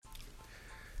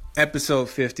Episode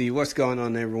 50. What's going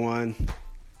on, everyone?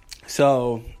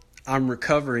 So, I'm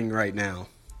recovering right now.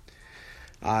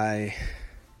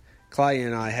 Claudia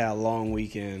and I had a long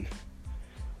weekend.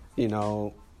 You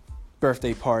know,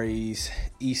 birthday parties,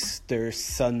 Easter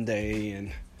Sunday,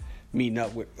 and meeting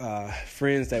up with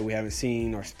friends that we haven't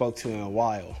seen or spoke to in a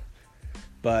while.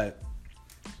 But,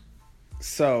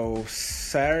 so,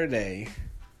 Saturday,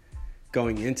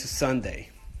 going into Sunday,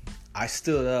 I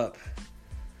stood up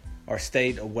or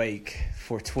stayed awake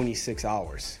for 26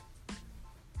 hours.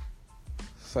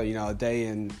 So, a day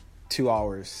and 2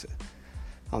 hours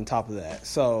on top of that.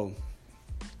 So,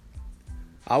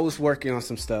 I was working on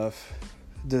some stuff,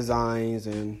 designs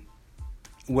and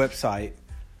website,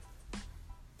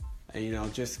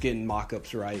 and, just getting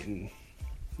mock-ups right and,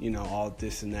 all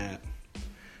this and that.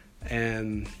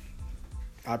 And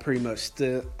I pretty much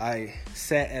I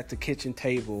sat at the kitchen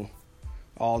table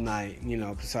all night,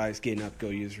 besides getting up, go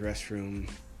use the restroom.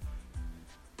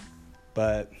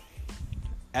 But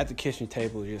at the kitchen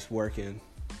table, just working,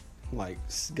 like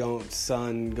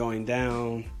sun going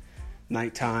down,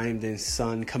 nighttime, then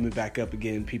sun coming back up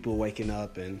again, people waking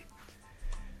up.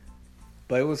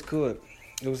 But it was good.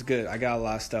 It was good. I got a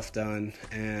lot of stuff done,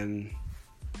 and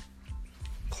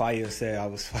Claudia said I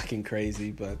was fucking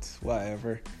crazy, but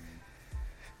whatever.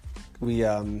 We,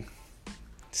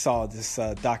 saw this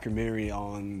documentary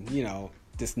on,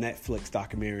 this Netflix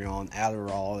documentary on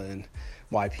Adderall and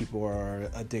why people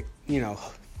are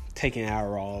taking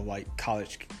Adderall, like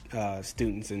college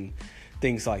students and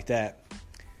things like that.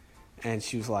 And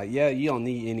she was like, yeah, you don't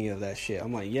need any of that shit.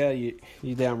 I'm like, yeah, you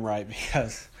damn right,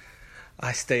 because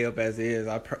I stay up as it is.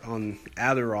 On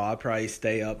Adderall, I probably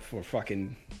stay up for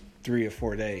fucking 3 or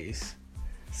 4 days.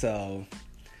 So,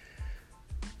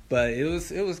 but it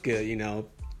was good,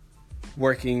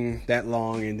 working that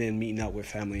long and then meeting up with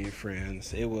family and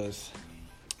friends. It was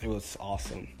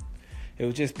awesome. It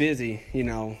was just busy,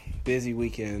 busy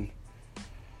weekend.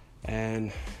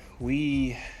 And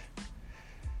it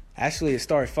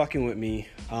started fucking with me.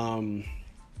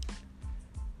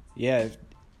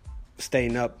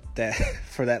 Staying up that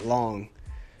for that long.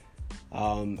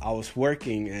 I was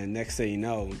working, and next thing you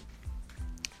know,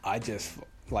 I just,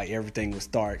 everything was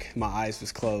dark. My eyes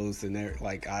was closed, and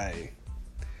I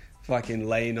fucking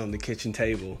laying on the kitchen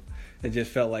table. It just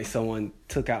felt like someone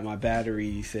took out my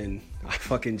batteries and I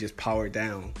fucking just powered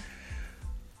down.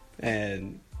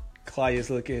 And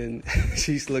Claudia's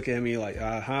she's looking at me like,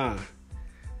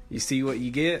 you see what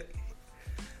you get?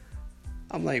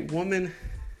 I'm like, woman,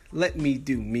 let me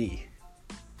do me.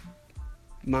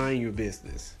 Mind your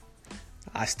business.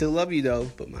 I still love you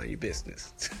though, but mind your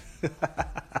business.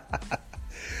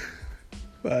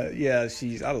 But yeah,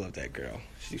 I love that girl.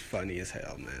 She's funny as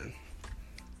hell, man.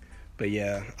 But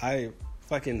yeah, I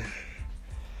fucking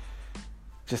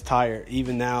just tired.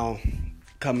 Even now,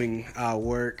 coming out of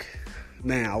work,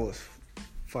 man, I was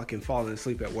fucking falling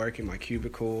asleep at work in my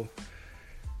cubicle.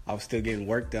 I was still getting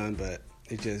work done, but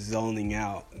it's just zoning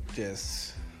out. When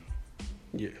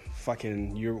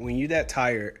you're that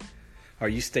tired or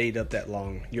you stayed up that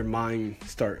long, your mind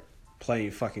start playing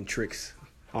fucking tricks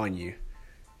on you.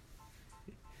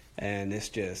 And it's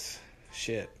just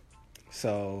shit.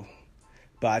 So,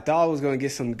 but I thought I was going to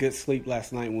get some good sleep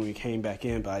last night when we came back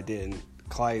in, but I didn't.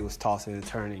 Claudia was tossing and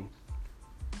turning.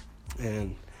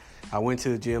 And I went to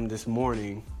the gym this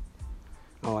morning.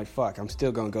 I'm like, fuck, I'm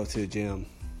still going to go to the gym.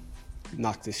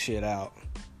 Knock this shit out.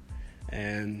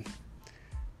 And,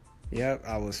 yep,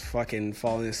 I was fucking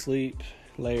falling asleep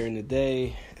later in the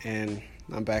day. And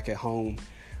I'm back at home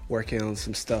working on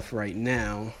some stuff right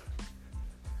now.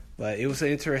 But it was an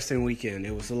interesting weekend.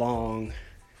 It was long,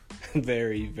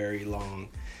 very, very long.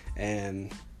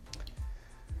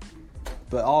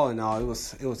 But all in all, it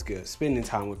was good. Spending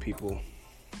time with people,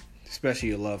 especially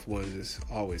your loved ones, is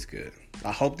always good.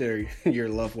 I hope they're your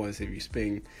loved ones if you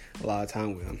spend a lot of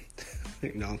time with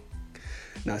them.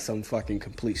 Not some fucking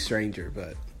complete stranger,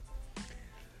 but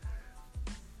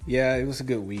yeah, it was a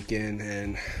good weekend,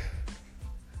 and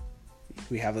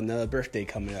we have another birthday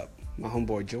coming up. My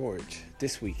homeboy George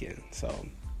this weekend. So,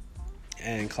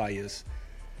 and Claudia's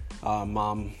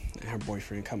mom and her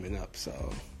boyfriend coming up.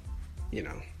 So,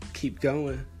 keep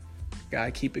going.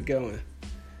 Gotta keep it going.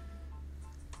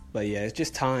 But yeah, it's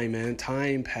just time, man.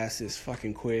 Time passes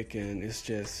fucking quick, and it's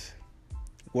just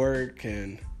work,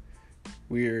 and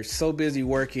we're so busy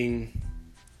working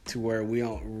to where we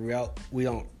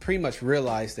don't pretty much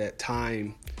realize that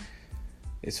time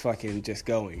is fucking just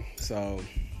going. So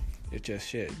it's just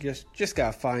shit. Just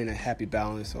gotta find a happy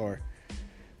balance, or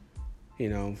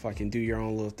fucking do your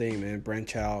own little thing, man.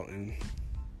 Branch out and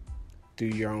do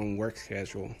your own work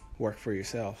schedule. Work for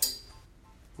yourself.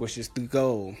 which is the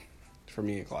goal for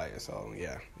me and Claudia. So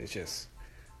yeah, it's just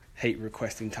hate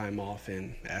requesting time off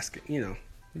and asking,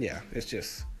 it's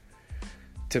just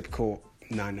typical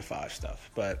 9 to 5 stuff.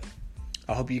 But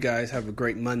I hope you guys have a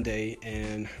great Monday,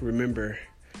 and remember,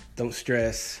 don't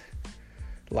stress.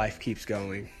 Life keeps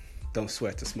going. Don't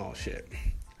sweat the small shit.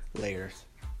 Layers.